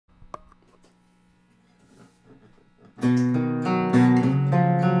Last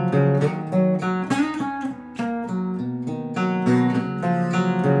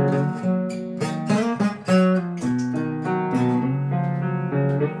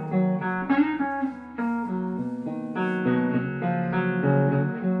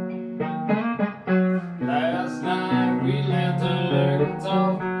night we let the liquor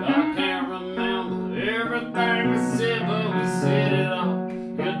talk. I can't remember everything we said, but we said it all.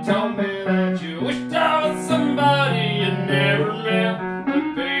 You told me that you wished I was somebody you never met.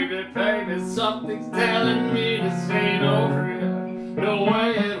 But baby, something's telling me this ain't over yet. The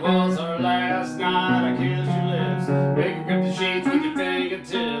way it was our last night, I kissed your lips, make you grip the sheets with your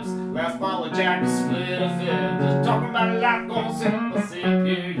fingertips. Last bottle of Jack to split a fifth. Just talking about life, gonna sip a sip,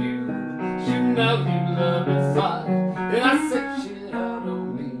 yeah, you. You know you love to fight, and I said shit out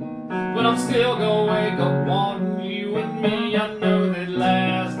on me, but I'm still gonna wake up wanting you and me. I know that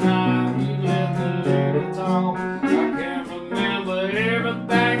last night we let the liquor talk. I can't remember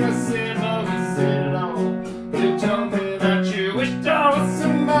everything we said, but we said it all. You told me that you wished I was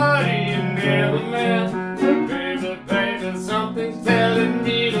somebody you never met. But baby, something's telling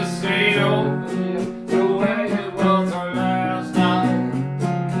me this ain't over yet. The way it was our last night.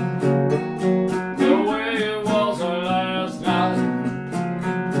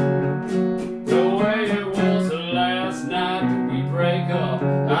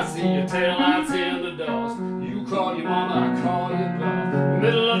 I see your taillights in the dust. You call your mama, I call your bluff.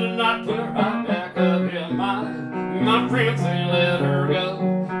 Middle of the night, put her right back up in mine. My friends say let her go.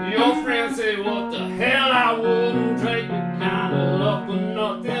 Your friends say what the hell, I wouldn't trade you kind of love for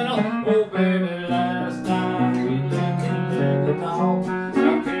nothing. Oh baby, last night we let the liquor talk.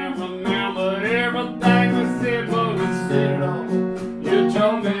 I can't remember everything we said, but we said it all. You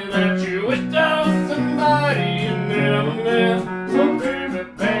told me that you wished I was somebody you never met. Oh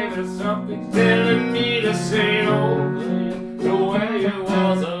baby, something's telling me this ain't over yet. The way it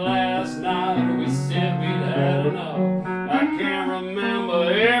was the last night, we said we'd had enough. I can't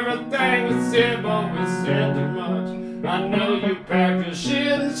remember everything we said, but we said too much. I know you packed your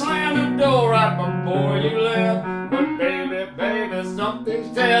shit and slammed the door right before you left. But baby,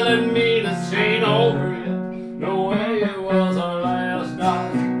 something's telling me this ain't over yet. The way it was our last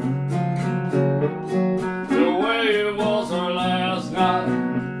night. The way it was our last night.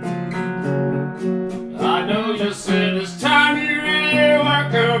 I know you said this time you really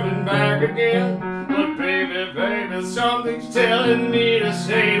weren't coming back again. But baby, something's telling me this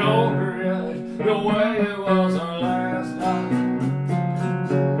ain't over yet. The way it was our